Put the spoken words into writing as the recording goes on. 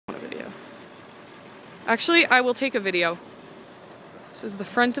Actually, I will take a video. This is the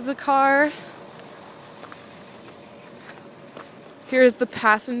front of the car. Here's the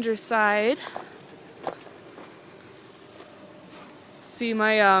passenger side. See,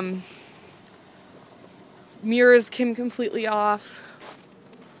 my mirrors came completely off.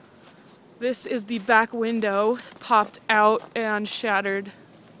 This is the back window, popped out and shattered.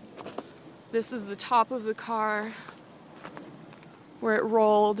 This is the top of the car where it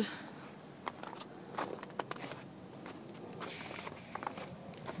rolled.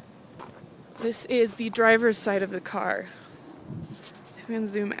 This is the driver's side of the car. So we can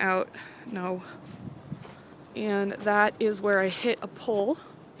zoom out. No. And that is where I hit a pole.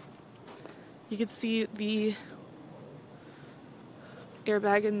 You can see the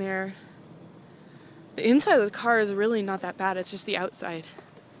airbag in there. The inside of the car is really not that bad, it's just the outside.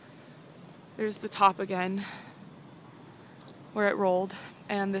 There's the top again, where it rolled,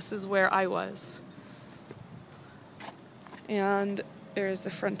 and this is where I was. And there's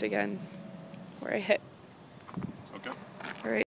the front again, where I hit. Okay. All right.